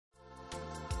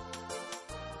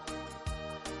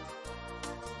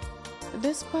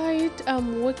Despite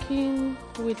working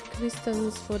with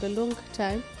Christians for a long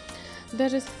time, there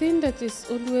is a thing that is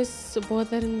always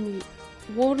bothering me,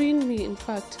 worrying me in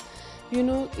fact. You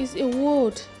know, is a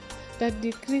word that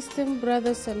the Christian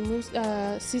brothers and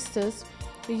sisters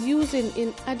using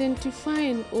in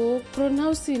identifying or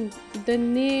pronouncing the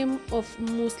name of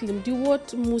Muslim, the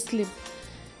word Muslim.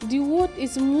 The word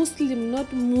is Muslim,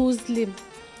 not Muslim.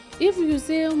 If you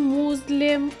say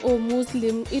Muslim or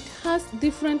Muslim, it has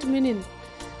different meaning.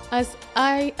 As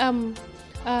I am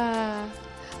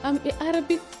I'm an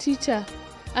Arabic teacher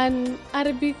and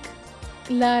Arabic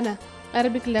learner,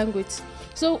 Arabic language.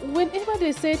 So whenever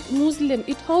they said Muslim,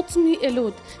 it hurts me a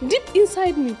lot, deep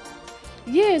inside me.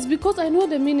 Yes, because I know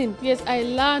the meaning. Yes, I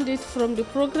learned it from the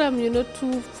program,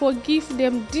 to forgive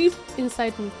them deep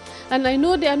inside me. And I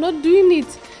know they are not doing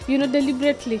it,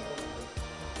 deliberately.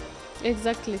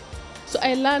 Exactly. So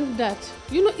I learned that.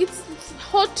 It's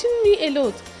hurting me a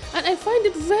lot. And I find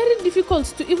it very difficult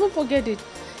to even forget it.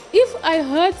 If I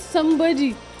heard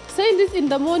somebody saying this in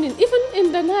the morning, even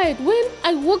in the night, when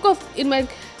I woke up in my,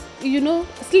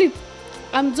 sleep,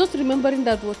 I'm just remembering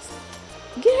that word.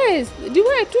 Yes, the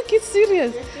way I took it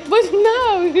serious. But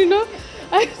now,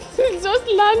 I just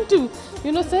learned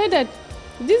to, say that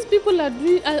these people are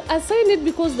saying it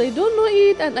because they don't know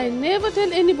it, and I never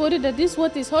tell anybody that this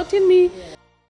word is hurting me.